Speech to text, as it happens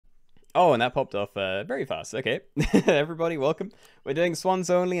Oh, and that popped off very fast. Okay. Everybody, welcome. We're doing Swans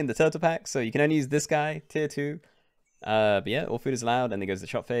Only in the Turtle Pack, so you can only use this guy, Tier 2. But yeah, all food is allowed, and then goes the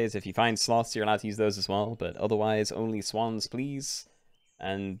shop phase. If you find sloths, you're allowed to use those as well, but otherwise, only swans, please.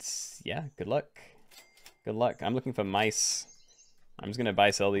 And yeah, good luck. Good luck. I'm looking for mice. I'm just gonna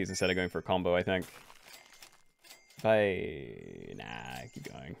buy-sell these instead of going for a combo, I think. Nah, keep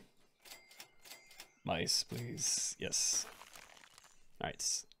going. Mice, please. Yes.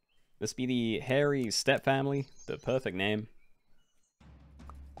 Alright. This be the hairy step family, the perfect name.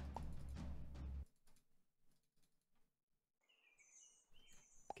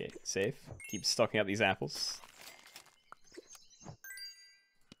 Okay, safe. Keep stocking up these apples.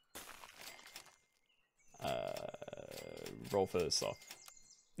 Roll for the soft.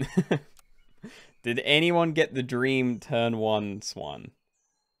 Did anyone get the dream turn 1 swan?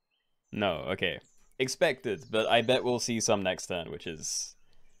 No, okay. Expected, but I bet we'll see some next turn, which is...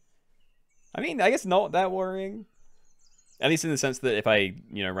 I mean, I guess not that worrying. At least in the sense that if I,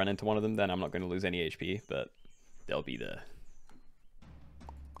 run into one of them, then I'm not going to lose any HP, but they'll be there.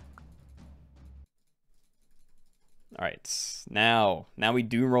 Alright, now we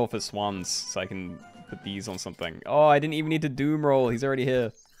doom roll for swans, so I can put these on something. Oh, I didn't even need to doom roll, he's already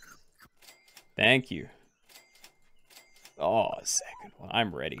here. Thank you. Oh, second one,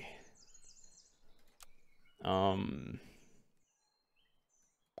 I'm ready.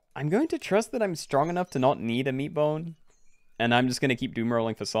 I'm going to trust that I'm strong enough to not need a meat bone, and I'm just going to keep doom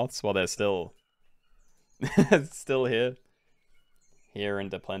rolling for sloths while they're still still here. Here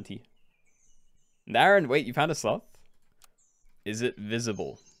and aplenty. Aaron, wait, you found a sloth? Is it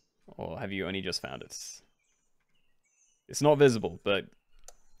visible? Or have you only just found it? It's not visible, but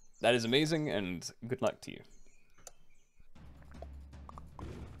that is amazing, and good luck to you.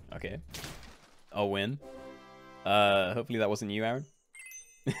 Okay. A win. Hopefully that wasn't you, Aaron.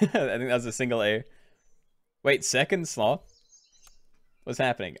 I think that was a single A. Wait, second sloth? What's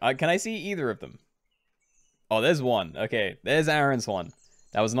happening? Can I see either of them? Oh, there's one. Okay, there's Aaron's one.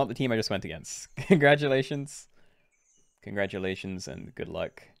 That was not the team I just went against. Congratulations. Congratulations and good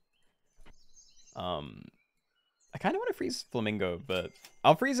luck. I kind of want to freeze Flamingo, but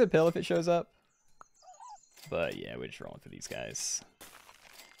I'll freeze a pill if it shows up. But yeah, we're just rolling for these guys.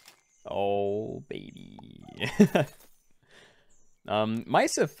 Oh, baby.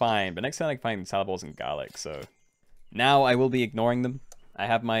 Mice are fine, but next time I can find salad balls and garlic, so now I will be ignoring them. I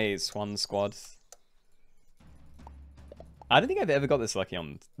have my swan squad. I don't think I've ever got this lucky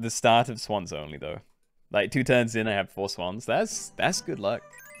on the start of Swans Only, though. Like, 2 turns in, I have 4 swans. That's good luck.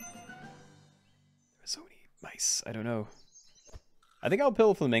 There's so many mice. I don't know. I think I'll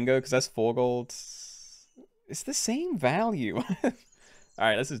pill Flamingo, because that's 4 gold. It's the same value.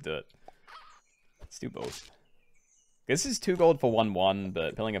 Alright, let's just do it. Let's do both. This is 2 gold for 1-1,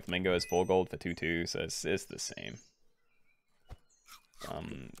 but pilling a Flamingo is 4 gold for 2-2, so it's the same.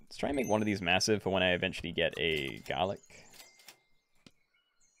 Let's try and make one of these massive for when I eventually get a garlic.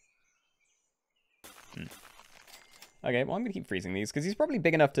 Okay, well I'm gonna keep freezing these, because he's probably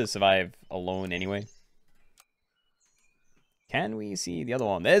big enough to survive alone anyway. Can we see the other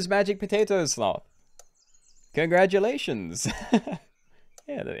one? There's Magic Potato Sloth! Congratulations!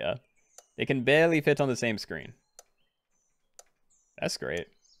 Yeah, there they are. They can barely fit on the same screen. That's great.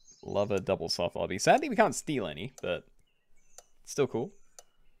 Love a double sloth lobby. Sadly, we can't steal any, but still cool.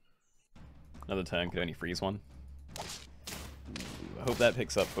 Another turn could only freeze one. Ooh, I hope that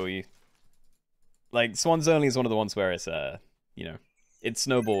picks up for you. Like, Swans Only is one of the ones where it's, it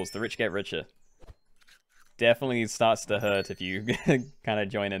snowballs. The rich get richer. Definitely starts to hurt if you kind of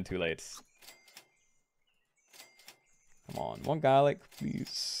join in too late. Come on, 1 garlic,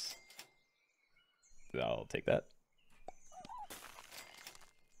 please. I'll take that.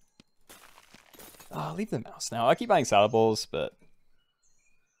 Oh, I'll leave the mouse now. I keep buying salad balls, but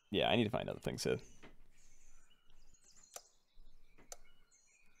yeah, I need to find other things here.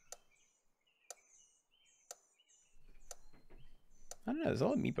 I don't know, there's a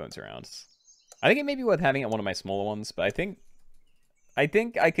lot of meat bones around. I think it may be worth having at one of my smaller ones, but I think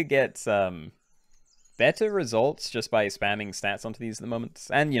I could get better results just by spamming stats onto these at the moment.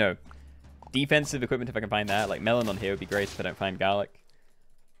 And, defensive equipment if I can find that. Like melon on here would be great if I don't find garlic.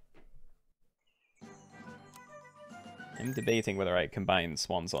 I'm debating whether I combine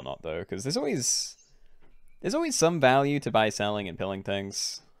swans or not, though, because there's always some value to buy, selling, and pilling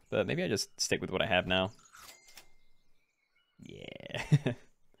things. But maybe I just stick with what I have now. Yeah.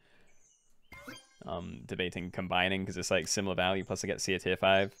 Debating combining because it's like similar value, plus I get C tier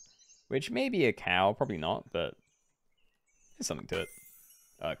 5, which may be a cow, probably not, but there's something to it.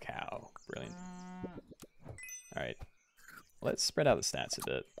 A cow, brilliant. All right, let's spread out the stats a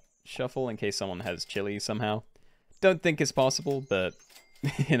bit. shuffle in case someone has chili somehow. Don't think it's possible, but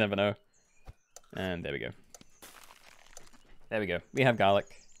you never know. And there we go. There we go. We have garlic.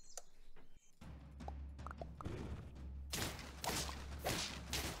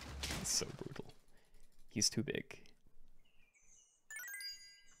 It's so brutal. He's too big.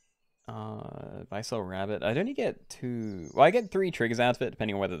 If I sell rabbit, I'd only get 2... Well, I get 3 triggers out of it,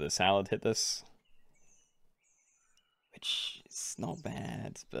 depending on whether the salad hit this. Which is not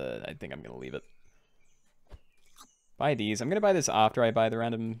bad, but I think I'm going to leave it. Buy these. I'm going to buy this after I buy the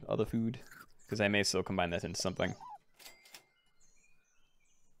random other food, because I may still combine that into something.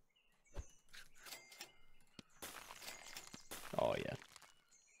 Oh,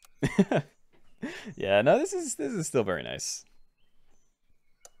 yeah. Yeah, no, this is still very nice.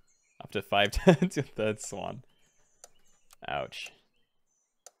 Up to 5 turns with third swan. Ouch.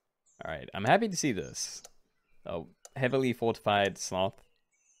 Alright, I'm happy to see this. Oh, heavily fortified sloth.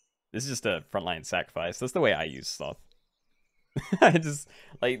 This is just a frontline sacrifice. That's the way I use sloth. I just,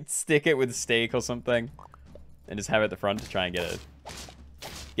 like, stick it with steak or something. And just have it at the front to try and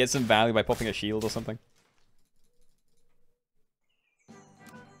get some value by popping a shield or something.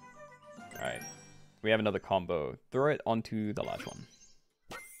 Alright. We have another combo. Throw it onto the large one.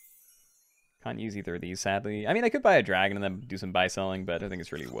 Can't use either of these, sadly. I mean, I could buy a dragon and then do some buy-selling, but I don't think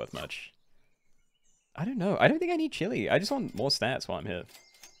it's really worth much. I don't know. I don't think I need chili. I just want more stats while I'm here.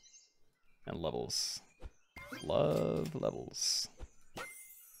 And levels. Love levels.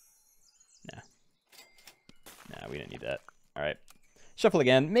 Nah. Nah, we don't need that. Alright. Shuffle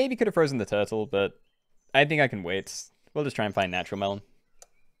again. Maybe could have frozen the turtle, but I think I can wait. We'll just try and find natural melon.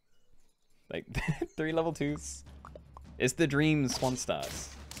 Like, 3 level 2s. It's the dream swan stars.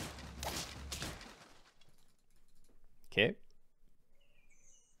 Okay.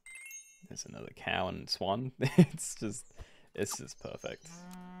 There's another cow and swan. it's just perfect.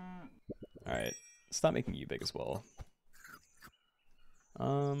 Alright. Start making you big as well.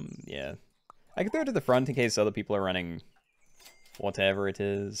 Yeah. I can throw it to the front in case other people are running whatever it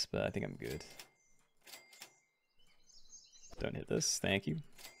is, but I think I'm good. Don't hit this. Thank you.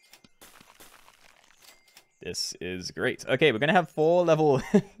 This is great. Okay, we're gonna have 4 level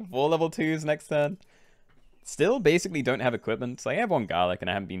 2s next turn. Still basically don't have equipment. So I have 1 garlic and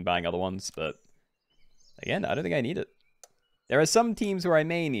I haven't been buying other ones, but again, I don't think I need it. There are some teams where I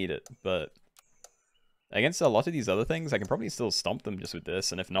may need it, but against a lot of these other things, I can probably still stomp them just with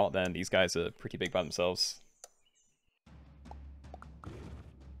this, and if not, then these guys are pretty big by themselves.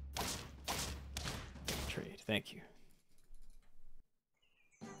 Trade, thank you.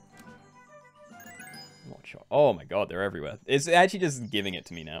 Oh my god, they're everywhere. It's actually just giving it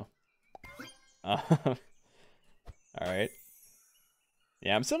to me now. Alright.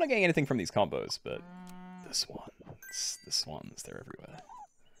 Yeah, I'm still not getting anything from these combos, but the swans, they're everywhere.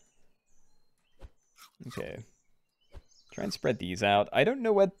 Okay. Try and spread these out. I don't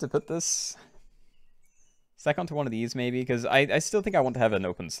know where to put this. Stack onto one of these, maybe, because I still think I want to have an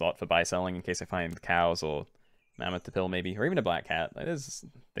open slot for buy-selling in case I find cows or mammoth to pill, maybe, or even a black cat. There's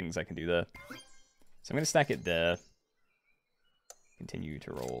things I can do there. So I'm going to stack it there. Continue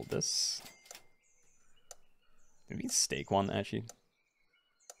to roll this. Maybe stake one, actually.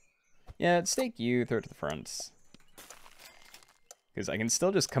 Yeah, stake you, throw it to the front. Because I can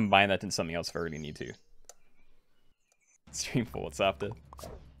still just combine that into something else if I really need to. Stream forwards after.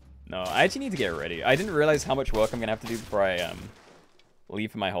 No, I actually need to get ready. I didn't realize how much work I'm going to have to do before I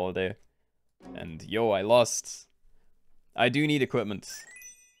leave for my holiday. And yo, I lost. I do need equipment.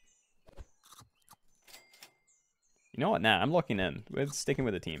 You know what? Nah, I'm locking in. We're sticking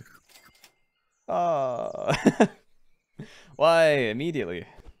with the team. Oh. Why? Immediately.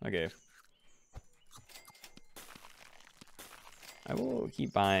 Okay. I will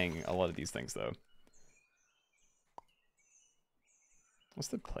keep buying a lot of these things, though. What's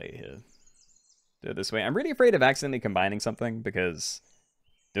the play here? Do it this way. I'm really afraid of accidentally combining something, because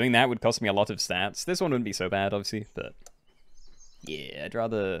doing that would cost me a lot of stats. This one wouldn't be so bad, obviously, but yeah, I'd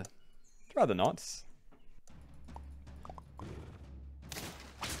rather not.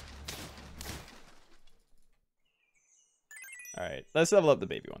 Alright, let's level up the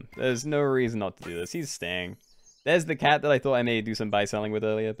baby one. There's no reason not to do this. He's staying. There's the cat that I thought I may do some buy-selling with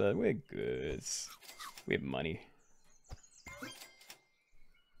earlier, but we're good. We have money.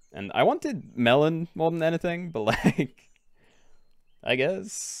 And I wanted melon more than anything, but like... I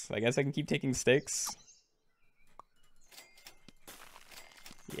guess I can keep taking stakes.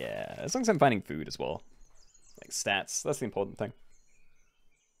 Yeah, as long as I'm finding food as well. Like stats, that's the important thing.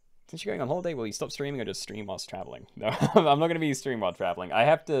 Since you're going on holiday, will you stop streaming or just stream whilst traveling? No, I'm not going to be streaming while traveling. I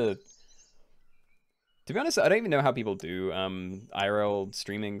have to To be honest, I don't even know how people do IRL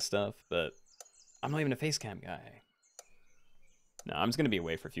streaming stuff, but I'm not even a face cam guy. No, I'm just gonna be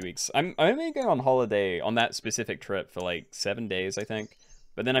away for a few weeks. I'm only going on holiday on that specific trip for like 7 days, I think.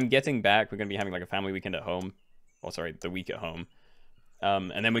 But then I'm getting back. We're gonna be having like a family weekend at home. Oh, sorry, the week at home.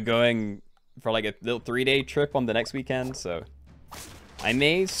 And then we're going for like a little 3-day trip on the next weekend. So I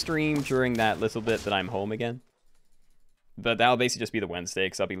may stream during that little bit that I'm home again. But that'll basically just be the Wednesday,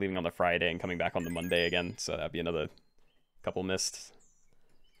 because I'll be leaving on the Friday and coming back on the Monday again. So that'll be another couple missed.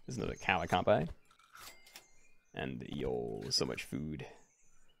 There's another cow I can't buy. And yo, so much food.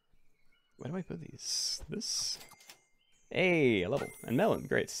 Where do I put these? This? Hey, a level. And melon,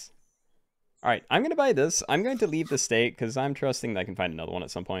 great. Alright, I'm going to buy this. I'm going to leave the state, because I'm trusting that I can find another one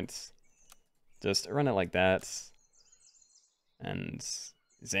at some point. Just run it like that. And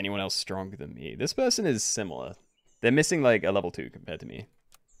is anyone else stronger than me? This person is similar. They're missing like a level 2 compared to me.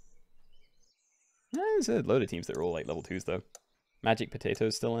 There's a load of teams that are all like level 2s though. Magic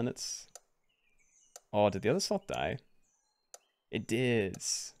Potato's still in it. Oh, did the other sloth die? It did.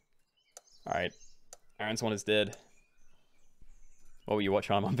 Alright. Aaron's one is dead. What were you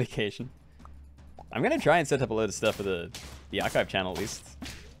watching? I'm on vacation. I'm gonna try and set up a load of stuff for the archive channel at least.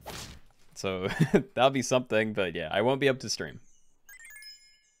 So that'll be something, but yeah, I won't be able to stream.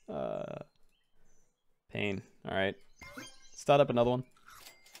 Pain. Alright. Start up another one.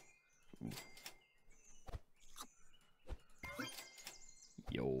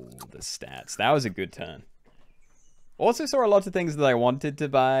 Yo, the stats. That was a good turn. Also saw a lot of things that I wanted to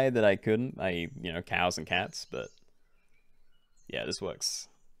buy that I couldn't. You know, cows and cats, but yeah, this works.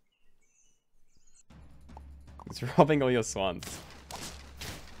 It's robbing all your swans.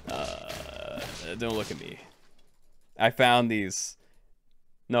 Don't look at me. I found these.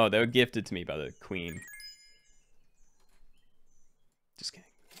 No, they were gifted to me by the queen. Just kidding.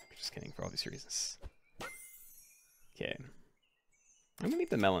 Just kidding for obvious reasons. Okay. I'm gonna leave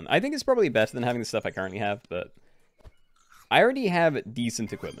the melon. I think it's probably better than having the stuff I currently have, but I already have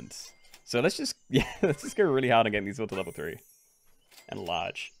decent equipment. So let's just, yeah, let's just go really hard on getting these to level 3. And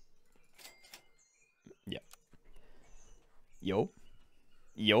large. Yep. Yo.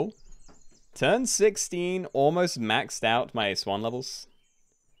 Yo. Turn 16, almost maxed out my swan levels.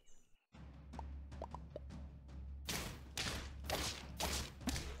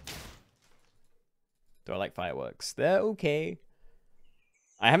 Do I like fireworks? They're okay.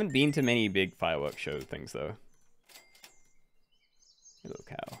 I haven't been to many big fireworks show things, though. Little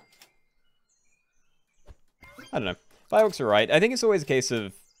cow. I don't know. Fireworks are right. I think it's always a case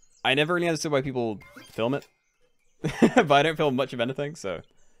of... I never really understood why people film it. But I don't film much of anything, so...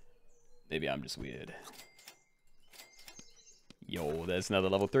 Maybe I'm just weird. Yo, there's another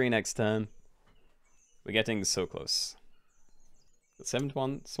level 3 next turn. We're getting so close. The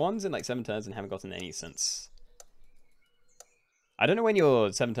 7th Swans in like 7 turns and haven't gotten any since. I don't know when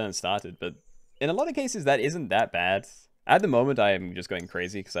your 7 turns started, but in a lot of cases that isn't that bad. At the moment I am just going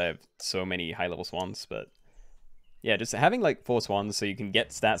crazy because I have so many high level swans, but yeah, just having like 4 swans so you can get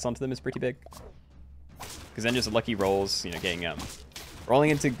stats onto them is pretty big. Because then just lucky rolls, you know, getting rolling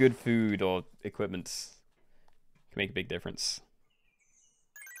into good food or equipment can make a big difference.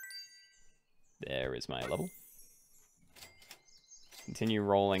 There is my level. Continue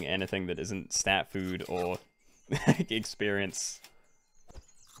rolling anything that isn't stat food or experience.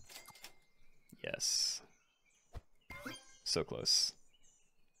 Yes. So close.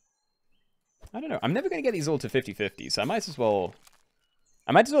 I don't know. I'm never going to get these all to 50-50, so I might as well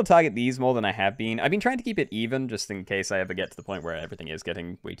target these more than I have been. I've been trying to keep it even just in case I ever get to the point where everything is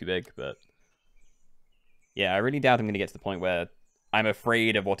getting way too big, but yeah, I really doubt I'm going to get to the point where I'm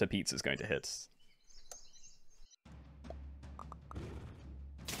afraid of what a pizza's going to hit.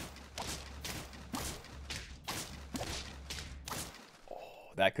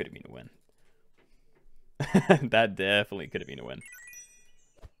 That could have been a win. That definitely could have been a win.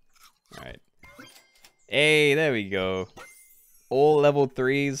 Alright. Hey, there we go. All level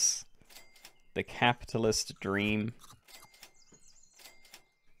 3s. The capitalist dream.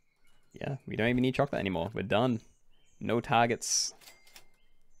 Yeah, we don't even need chocolate anymore. We're done. No targets.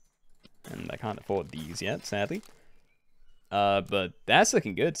 And I can't afford these yet, sadly. But that's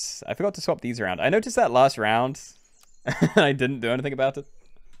looking good. I forgot to swap these around. I noticed that last round. I didn't do anything about it.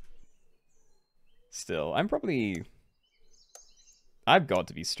 Still, I've got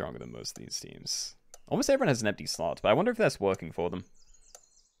to be stronger than most of these teams. Almost everyone has an empty slot, but I wonder if that's working for them.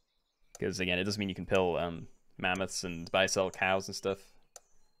 Because, again, it doesn't mean you can pill mammoths and buy sell cows and stuff.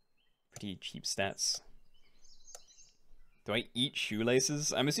 Pretty cheap stats. Do I eat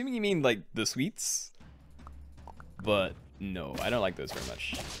shoelaces? I'm assuming you mean, like, the sweets? But, no, I don't like those very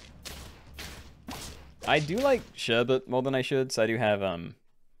much. I do like sherbet more than I should, so I do have,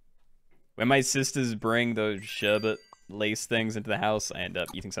 when my sisters bring those sherbet lace things into the house, I end up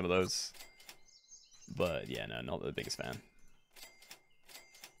eating some of those. But yeah, no, not the biggest fan.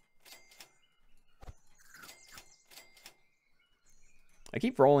 I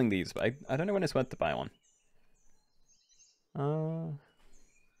keep rolling these, but I don't know when it's worth to buy one. I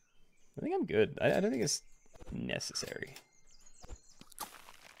think I'm good. I don't think it's necessary.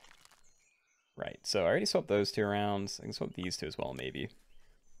 Right, so I already swapped those two around. I can swap these two as well, maybe.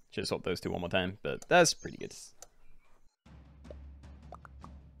 Should have swapped those two one more time, but that's pretty good.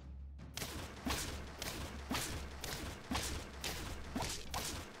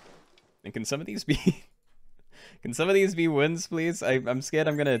 And can some of these be... can some of these be wins, please? I'm scared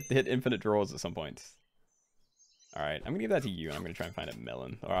I'm gonna hit infinite draws at some point. Alright, I'm gonna give that to you, and I'm gonna try and find a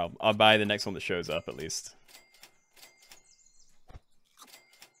melon. Or I'll buy the next one that shows up, at least.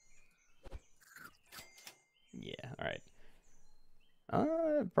 Yeah, alright.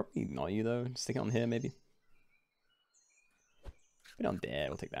 Probably not you, though. Stick it on here, maybe. Put it on there,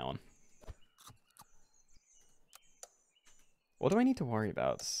 we'll take that one. What do I need to worry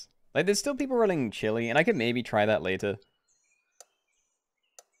about? Like, there's still people running chili, and I could maybe try that later.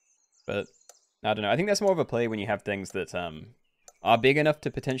 But, I don't know. I think that's more of a play when you have things that, are big enough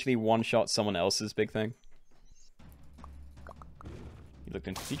to potentially one-shot someone else's big thing. You looked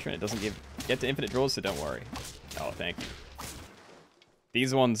into the future, and it doesn't get to infinite draws, so don't worry. Oh, thank you.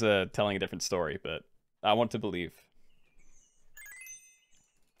 These ones are telling a different story, but I want to believe.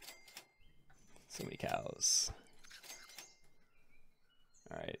 So many cows.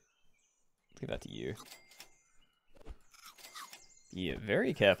 Alright. Give that to you. Yeah,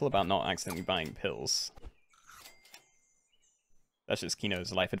 very careful about not accidentally buying pills. That's just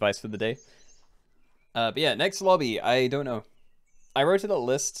Keenoe's life advice for the day. But yeah, next lobby, I don't know. I wrote it a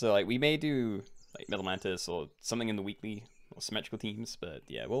list, so like we may do like Middle Mantis or something in the weekly or symmetrical teams, but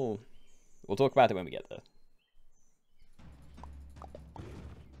yeah, we'll talk about it when we get there.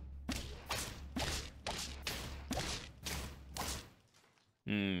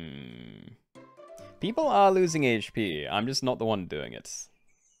 People are losing HP. I'm just not the one doing it.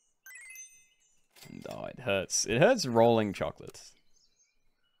 No, it hurts. It hurts rolling chocolate.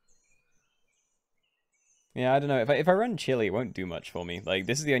 Yeah, I don't know. If I run chili, it won't do much for me. Like,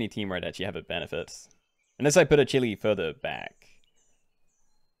 this is the only team where I'd actually have a benefit. Unless I put a chili further back.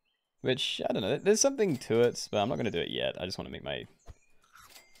 Which, I don't know. There's something to it, but I'm not going to do it yet. I just want to make my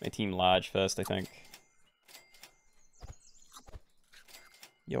team large first, I think.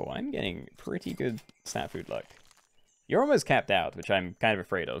 Yo, I'm getting pretty good snap food luck. You're almost capped out, which I'm kind of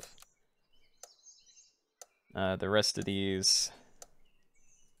afraid of. The rest of these...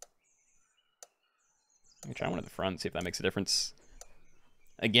 I'm gonna try one at the front, see if that makes a difference.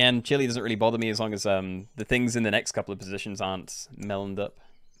 Again, chili doesn't really bother me as long as the things in the next couple of positions aren't meloned up.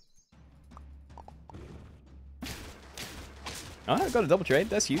 Oh, I got a double trade.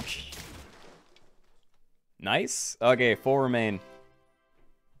 That's huge. Nice. Okay, 4 remain.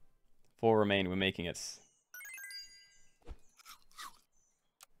 4 remain. We're making it.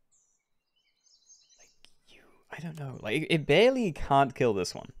 Like, I don't know. Like, it barely can't kill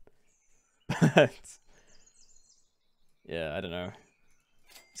this one. But... yeah, I don't know.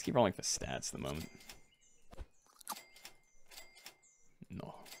 Let's keep rolling for stats at the moment.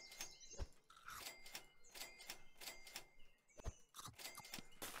 No.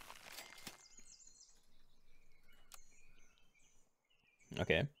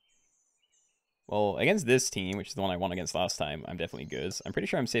 Okay. Well, against this team, which is the one I won against last time, I'm definitely good. I'm pretty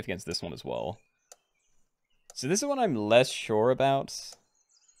sure I'm safe against this one as well. So this is one I'm less sure about.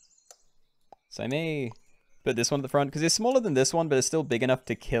 So I may put this one at the front, because it's smaller than this one, but it's still big enough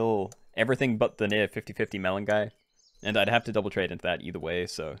to kill everything but the near 50-50 melon guy. And I'd have to double trade into that either way,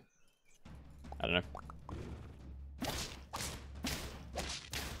 so... I don't know.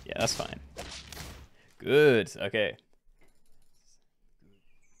 Yeah, that's fine. Good, okay.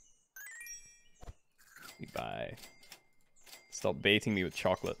 Goodbye. Stop baiting me with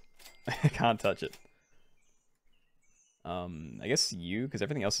chocolate. I can't touch it. I guess you, because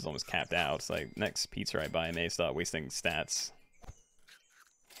everything else is almost capped out. So like, next pizza I buy, I may start wasting stats.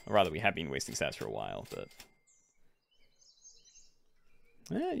 Or rather, we have been wasting stats for a while, but...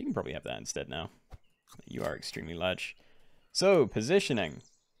 you can probably have that instead now. You are extremely large. So, positioning.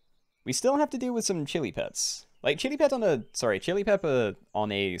 We still have to deal with some chili pets. Like, chili pepper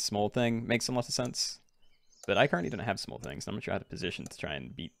on a small thing makes a lot of sense. But I currently don't have small things, so I'm not sure how to position to try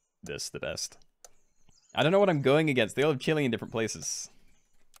and beat this the best. I don't know what I'm going against. They all have chili in different places.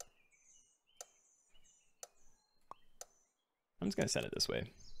 I'm just going to set it this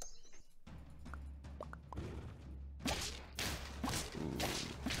way.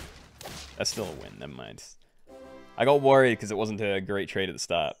 That's still a win, never mind. I got worried because it wasn't a great trade at the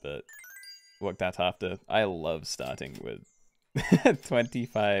start, but worked out after. I love starting with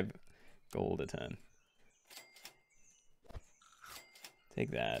 25 gold a turn.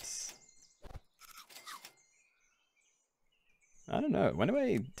 Take that. I don't know. When do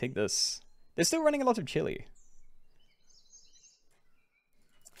I take this? They're still running a lot of chili.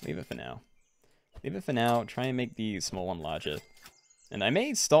 Leave it for now. Leave it for now. Try and make the small one larger. And I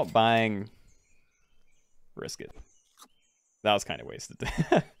may stop buying... Risk it. That was kind of wasted.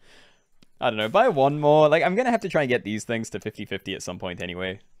 I don't know. Buy one more. Like, I'm going to have to try and get these things to 50-50 at some point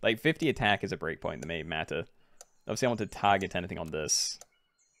anyway. Like, 50 attack is a breakpoint that may matter. Obviously, I want to target anything on this.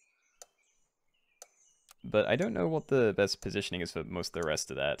 But I don't know what the best positioning is for most of the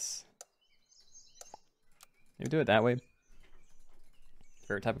rest of that. Maybe do it that way.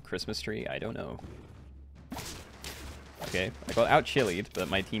 Favorite type of Christmas tree? I don't know. Okay, I got out-chilied, but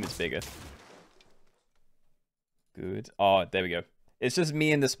my team is bigger. Good. Oh, there we go. It's just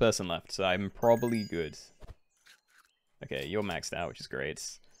me and this person left, so I'm probably good. Okay, you're maxed out, which is great.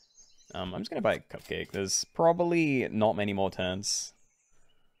 I'm just gonna buy a cupcake. There's probably not many more turns.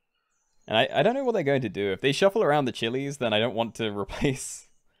 And I don't know what they're going to do. If they shuffle around the chilies, then I don't want to replace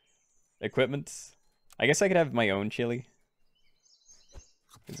equipment. I guess I could have my own chili.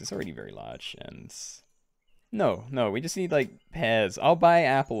 Because it's already very large, and... No, we just need, like, pears. I'll buy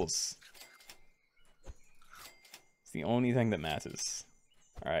apples. It's the only thing that matters.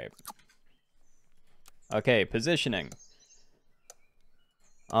 Alright. Okay, positioning.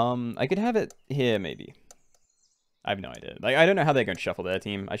 I could have it here, maybe. I have no idea. Like, I don't know how they're going to shuffle their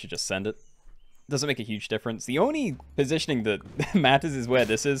team. I should just send it. Doesn't make a huge difference. The only positioning that matters is where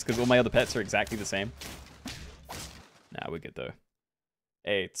this is, because all my other pets are exactly the same. Nah, we're good, though.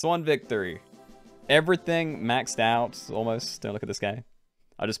 Hey, Swan victory. Everything maxed out, almost. Don't look at this guy.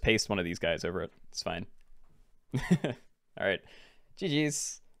 I'll just paste one of these guys over it. It's fine. Alright.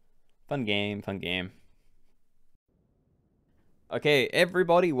 GG's. Fun game, fun game. Okay,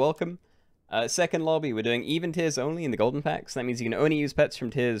 everybody, welcome. Second lobby, we're doing even tiers only in the golden packs. That means you can only use pets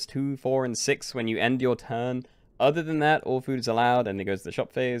from tiers 2, 4, and 6 when you end your turn. Other than that, all food is allowed, and it goes to the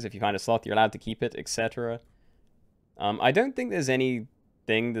shop phase. If you find a sloth, you're allowed to keep it, etc. I don't think there's anything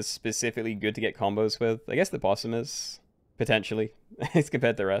that's specifically good to get combos with. I guess the possum is, potentially, as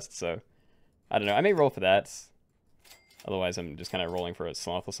compared to the rest, so... I don't know, I may roll for that. Otherwise, I'm just kind of rolling for a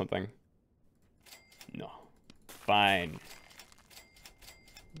sloth or something. No. Fine.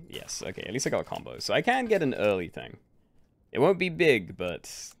 Yes, okay, at least I got a combo. So I can get an early thing. It won't be big,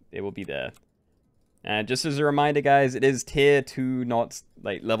 but it will be there. And just as a reminder, guys, it is tier 2, not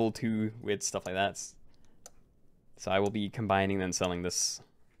like level 2 with stuff like that. So I will be combining and selling this.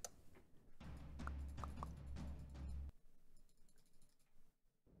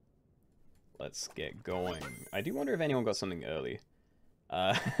 Let's get going. I do wonder if anyone got something early.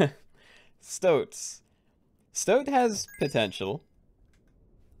 Stoats. Stoat has potential.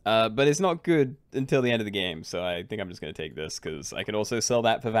 But it's not good until the end of the game, so I think I'm just going to take this, because I can also sell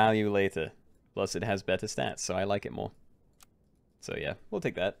that for value later. Plus, it has better stats, so I like it more. So yeah, we'll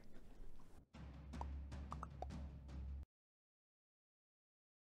take that.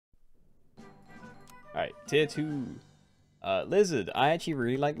 Alright, tier 2. Lizard. I actually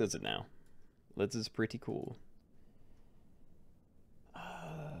really like Lizard now. Lizard's pretty cool.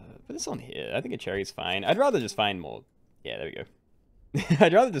 Put this on here. I think a cherry's fine. I'd rather just find more... Yeah, there we go.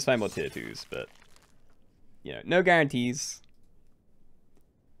 I'd rather just find more tier 2s, but... You know, no guarantees.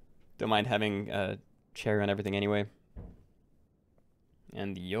 Don't mind having cherry on everything anyway.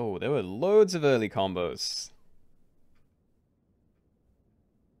 And yo, there were loads of early combos.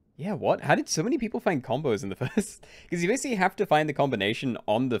 Yeah, what? How did so many people find combos in the first... Because you basically have to find the combination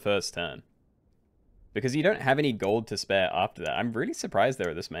on the first turn. Because you don't have any gold to spare after that. I'm really surprised there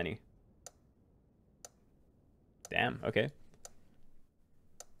are this many. Damn, okay.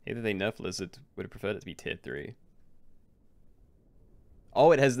 Either they nerf Lizard, would have preferred it to be tier 3.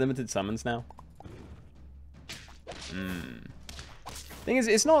 Oh, it has limited summons now? Thing is,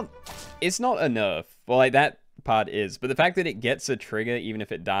 it's not a nerf. Well, like, that part is. But the fact that it gets a trigger, even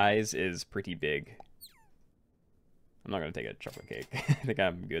if it dies, is pretty big. I'm not going to take a chocolate cake. I think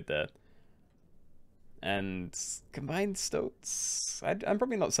I'm good there. And combined stoats? I'm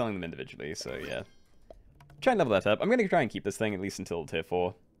probably not selling them individually, so yeah. Try and level that up. I'm going to try and keep this thing at least until tier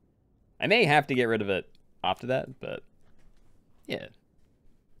 4. I may have to get rid of it after that, but yeah.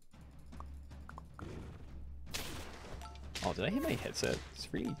 Oh, did I hit my headset? It's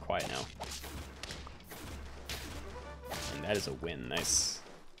really quiet now. And that is a win. Nice.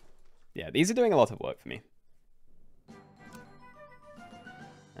 Yeah, these are doing a lot of work for me.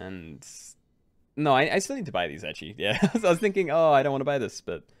 And no, I still need to buy these actually. Yeah, I was thinking, oh, I don't want to buy this,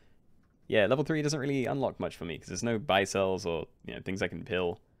 but yeah, level 3 doesn't really unlock much for me because there's no buy sells or things I can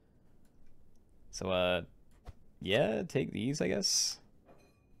pill. So yeah, take these, I guess.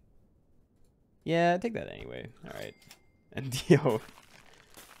 Yeah, take that anyway. All right, and yo.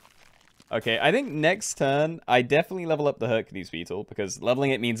 Okay, I think next turn, I definitely level up the Hercules Beetle, because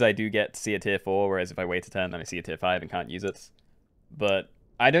leveling it means I do get to see a tier 4, whereas if I wait a turn, then I see a tier 5 and can't use it. But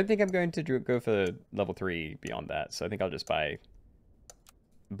I don't think I'm going to go for level 3 beyond that, so I think I'll just buy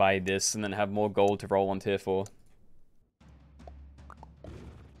this and then have more gold to roll on tier 4.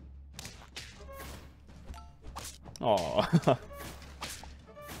 Oh.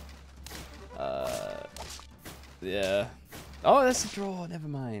 Yeah. Oh, that's a draw. Never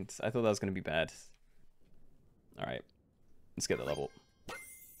mind. I thought that was going to be bad. All right. Let's get the level.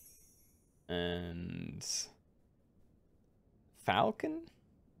 And Falcon?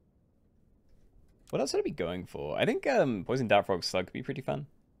 What else would I be going for? I think Poison Dart Frog Slug could be pretty fun.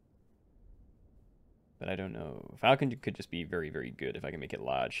 But I don't know. Falcon could just be very, very good if I can make it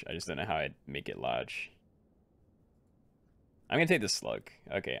large. I just don't know how I'd make it large. I'm going to take this Slug.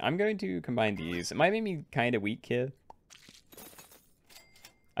 Okay, I'm going to combine these. It might make me kind of weak here.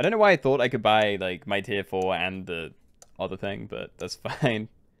 I don't know why I thought I could buy like my tier 4 and the other thing, but that's fine.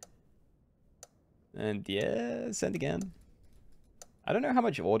 And yeah, send again. I don't know how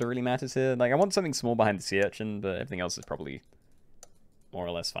much order really matters here. Like, I want something small behind the sea urchin, but everything else is probably more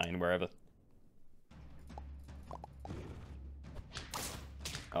or less fine wherever.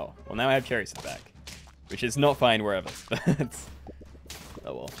 Oh, well now I have cherries at the back, which is not fine wherever.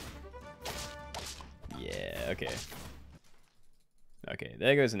 Oh well. Yeah, okay. Okay,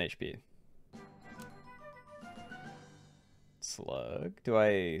 there goes an HP. Slug. Do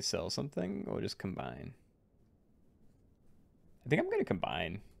I sell something or just combine? I think I'm going to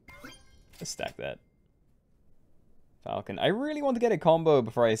combine. Let's stack that. Falcon. I really want to get a combo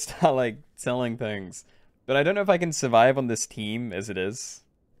before I start, like, selling things. But I don't know if I can survive on this team as it is.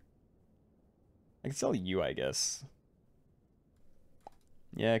 I can sell you, I guess.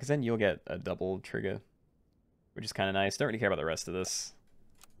 Yeah, because then you'll get a double trigger. Which is kind of nice. Don't really care about the rest of this.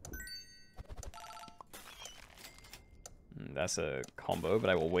 That's a combo, but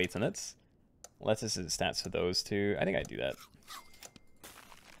I will wait on it. Lettuce is stats for those two. I think I do that.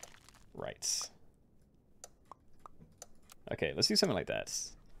 Right. Okay, let's do something like that.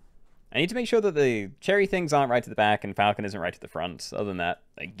 I need to make sure that the cherry things aren't right to the back and Falcon isn't right to the front. Other than that,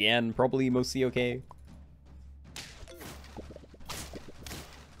 again, probably mostly okay.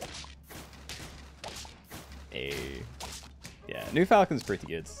 Yeah, new Falcon's pretty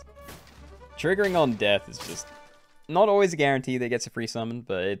good. Triggering on death is just not always a guarantee that gets a free summon,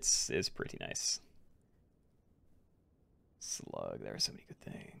 but it's pretty nice. Slug, there are so many good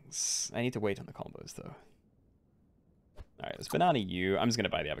things. I need to wait on the combos, though. Alright, let's banana you. I'm just going to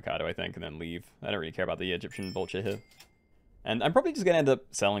buy the avocado, I think, and then leave. I don't really care about the Egyptian vulture here. And I'm probably just going to end up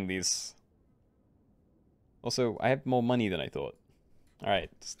selling these. Also, I have more money than I thought. Alright,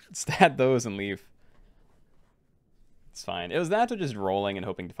 stat those and leave. It's fine. It was that or just rolling and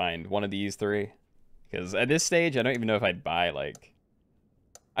hoping to find one of these three. Because at this stage, I don't even know if I'd buy, like...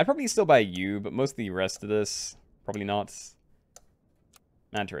 I'd probably still buy you, but most of the rest of this, probably not.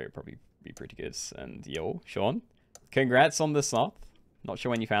 Manta Ray would probably be pretty good. And yo, Sean, congrats on the sloth. Not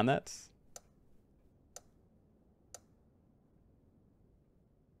sure when you found that.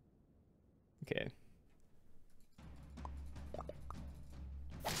 Okay.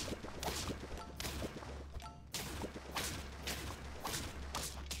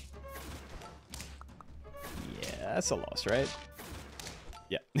 That's a loss, right?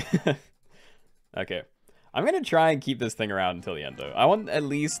 Yeah. Okay. I'm going to try and keep this thing around until the end, though. I want at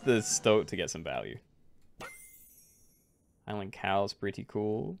least the Stoat to get some value. Island Cow's pretty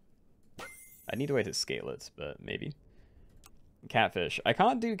cool. I need a way to scale it, but maybe. Catfish. I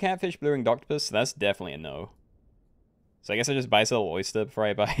can't do Catfish, Blue Ringed Octopus, so that's definitely a no. So I guess I just buy sell Oyster before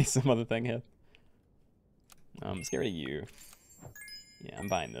I buy some other thing here. Let's get rid of you. Yeah, I'm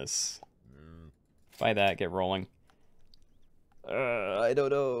buying this. Buy that, get rolling. I don't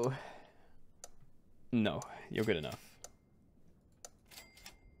know. No, you're good enough.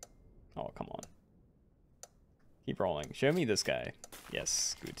 Oh, come on. Keep rolling. Show me this guy.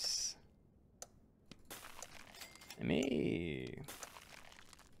 Yes, good. Me.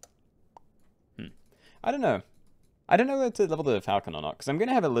 I don't know. I don't know whether to level the Falcon or not, because I'm going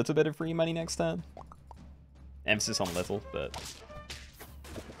to have a little bit of free money next turn. Emphasis on little, but...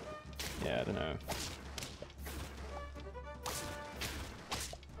 yeah, I don't know.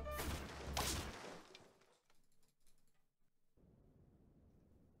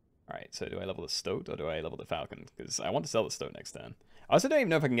 Alright, so do I level the Stoat or do I level the Falcon? Because I want to sell the Stoat next turn. I also don't even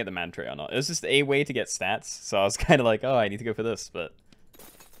know if I can get the Man Tray or not. It was just a way to get stats, so I was kind of like, oh, I need to go for this, but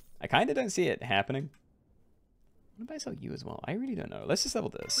I kind of don't see it happening. What if I sell you as well? I really don't know. Let's just level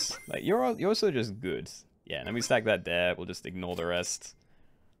this. Like, you're also just good. Yeah, and then we stack that there. We'll just ignore the rest.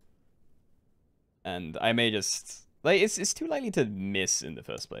 And I may just... Like, it's too likely to miss in the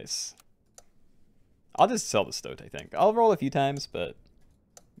first place. I'll just sell the Stoat, I think. I'll roll a few times, but...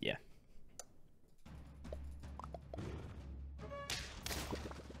 yeah.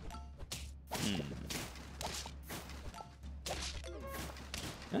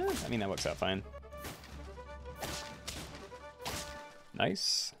 I mean, that works out fine.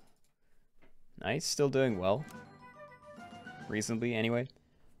 Nice. Nice, still doing well. Reasonably, anyway.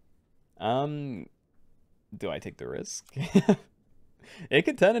 Do I take the risk? It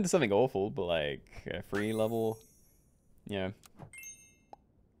could turn into something awful, but like, a free level, you know,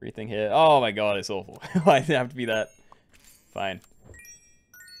 free thing here. Oh my god, it's awful. Why did it have to be that? Fine.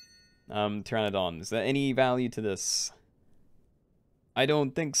 Pteranodon, is there any value to this? I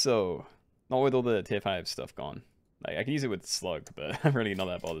don't think so. Not with all the tier 5 stuff gone. Like, I can use it with Slug, but I'm really not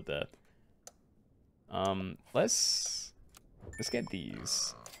that bothered there. Let's get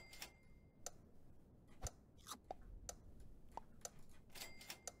these.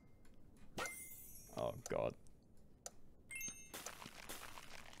 Oh god.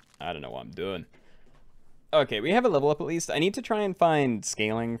 I don't know what I'm doing. Okay, we have a level up at least. I need to try and find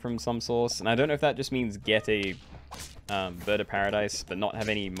scaling from some source, and I don't know if that just means get a Bird of Paradise, but not have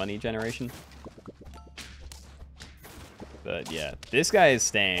any money generation. But yeah, this guy is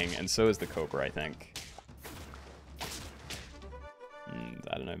staying, and so is the Cobra, I think.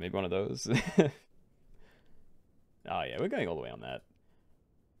 I don't know, maybe one of those. Oh yeah, we're going all the way on that.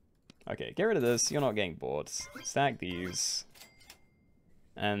 Okay, get rid of this. You're not getting bored. Stack these.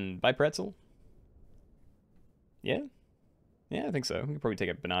 And buy pretzel. Yeah? Yeah, I think so. We could probably take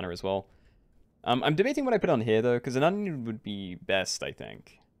a banana as well. I'm debating what I put on here, though, because an onion would be best, I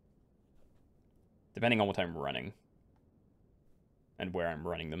think. Depending on what I'm running. And where I'm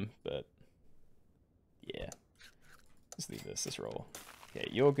running them, but... yeah. Let's leave this. Let's roll. Okay,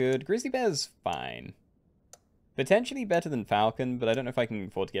 you're good. Grizzly Bear's fine. Potentially better than Falcon, but I don't know if I can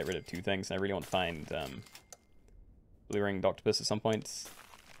afford to get rid of two things, and I really want to find Blue Ringed Octopus at some point.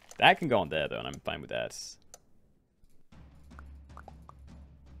 That can go on there, though, and I'm fine with that.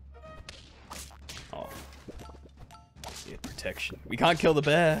 Oh. Yeah, protection. We can't kill the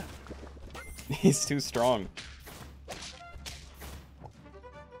bear! He's too strong.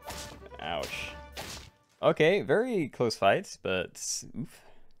 Ouch. Okay, very close fight, but oof.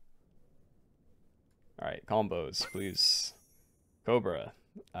 Alright, combos, please. Cobra.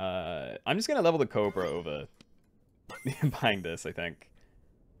 I'm just gonna level the Cobra over buying this, I think.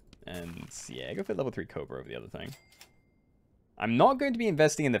 And yeah, go for level 3 Cobra over the other thing. I'm not going to be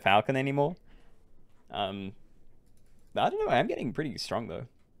investing in the Falcon anymore. I don't know, I'm getting pretty strong though.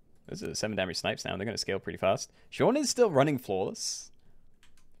 Those are 7 damage snipes now, and they're going to scale pretty fast. Sean is still running flawless.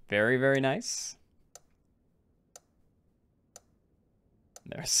 Very, very nice.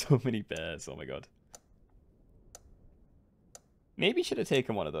 There are so many bears, oh my god. Maybe should have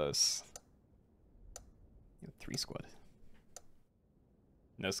taken one of those. 3 squad.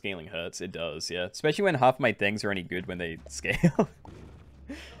 No scaling hurts. It does, yeah. Especially when half my things are only good when they scale.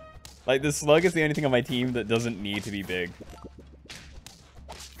 Like, the slug is the only thing on my team that doesn't need to be big.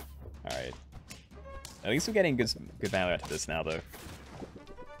 Alright. At least we're getting good value out of this now, though.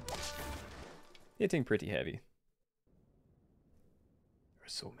 Hitting pretty heavy. There are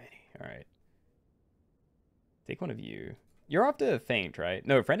so many. Alright. Take one of you. You're after Feint, right?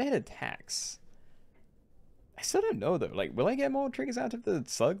 No, Friend Ahead attacks. I still don't know, though. Like, will I get more triggers out of the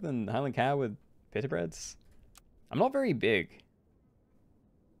slug than Highland Cow with Pita Breads? I'm not very big.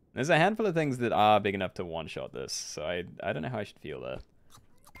 There's a handful of things that are big enough to one-shot this, so I don't know how I should feel there.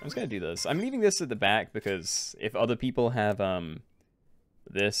 I'm just gonna do this. I'm leaving this at the back because if other people have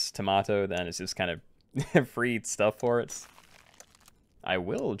this tomato, then it's just kind of free stuff for it. I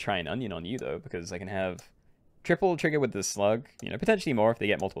will try an onion on you, though, because I can have triple trigger with the slug, you know, potentially more if they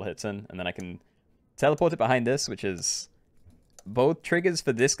get multiple hits in, and then I can teleport it behind this, which is both triggers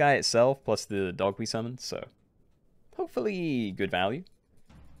for this guy itself plus the dog we summoned, so hopefully good value.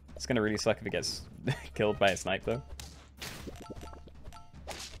 It's gonna really suck if it gets killed by a snipe, though.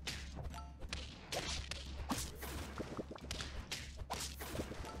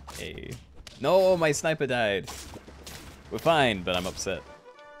 Hey. No, my sniper died. We're fine, but I'm upset.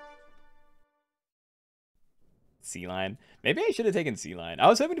 Sea Lion. Maybe I should have taken Sea Lion. I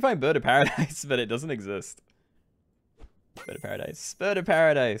was hoping to find Bird of Paradise, but it doesn't exist. Bird of Paradise. Bird of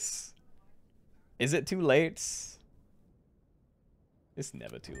Paradise. Is it too late? It's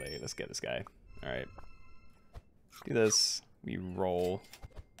never too late. Let's get this guy. Alright. Do this. We roll.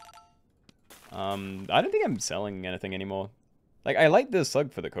 I don't think I'm selling anything anymore. Like, I like the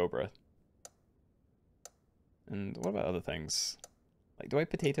slug for the Cobra. And what about other things? Like, do I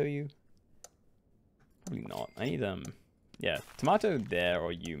potato you? Probably not. I need, yeah, tomato there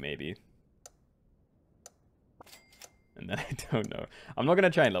or you, maybe. And then I don't know. I'm not going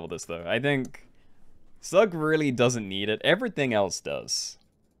to try and level this, though. I think slug really doesn't need it. Everything else does.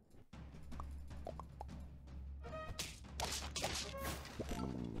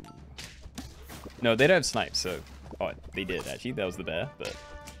 No, they don't have snipes, so... Oh, they did, actually. That was the bear, but...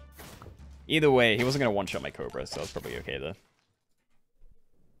 Either way, he wasn't going to one-shot my Cobra, so I was probably okay there.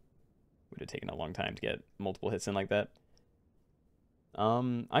 Would have taken a long time to get multiple hits in like that.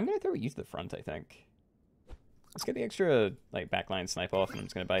 I'm going to throw you to the front, I think. Let's get the extra, like, backline snipe off, and I'm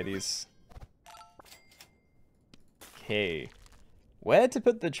just going to buy these. Okay. Where to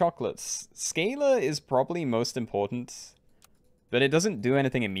put the chocolates? Scalar is probably most important. But it doesn't do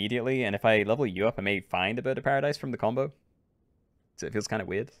anything immediately, and if I level you up, I may find a Bird of Paradise from the combo. So it feels kind of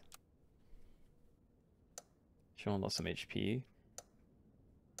weird. Sean lost some HP.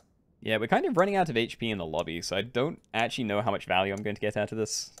 Yeah, we're kind of running out of HP in the lobby, so I don't actually know how much value I'm going to get out of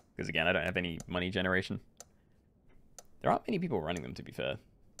this. Because again, I don't have any money generation. There aren't many people running them, to be fair.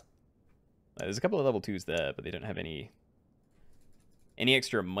 There's a couple of level 2s there, but they don't have any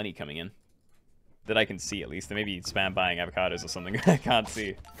extra money coming in. That I can see, at least. They may be spam buying avocados or something. I can't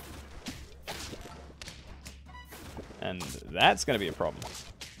see. And that's going to be a problem.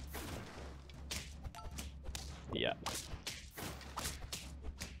 Yeah.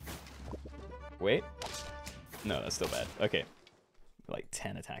 Wait. No, that's still bad. Okay. Like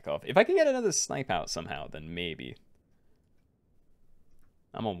 10 attack off. If I can get another snipe out somehow, then maybe.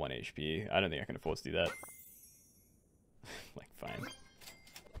 I'm on 1 HP. I don't think I can afford to do that. Like, fine.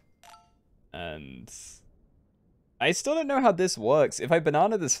 And I still don't know how this works. If I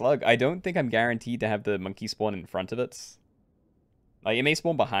banana the slug, I don't think I'm guaranteed to have the monkey spawn in front of it. Like, it may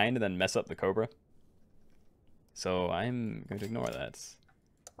spawn behind and then mess up the Cobra. So I'm going to ignore that.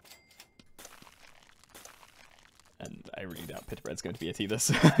 And I really doubt Pita Bread's going to be a T-this,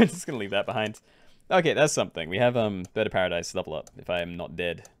 so I'm just going to leave that behind. Okay, that's something. We have Bird of Paradise level up, if I'm not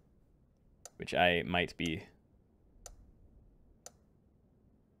dead. Which I might be.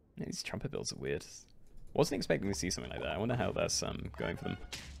 These trumpet builds are weird. Wasn't expecting to see something like that. I wonder how that's going for them.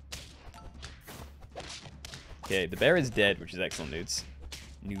 Okay, the bear is dead, which is excellent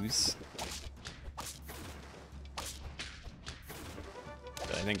news.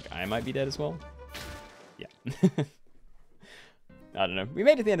 But I think I might be dead as well. Yeah. I don't know. We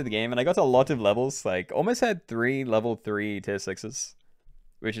made it to the end of the game, and I got to a lot of levels. Like, almost had 3 level 3 tier 6s,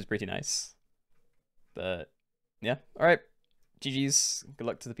 which is pretty nice. But, yeah. Alright. GG's. Good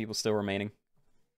luck to the people still remaining.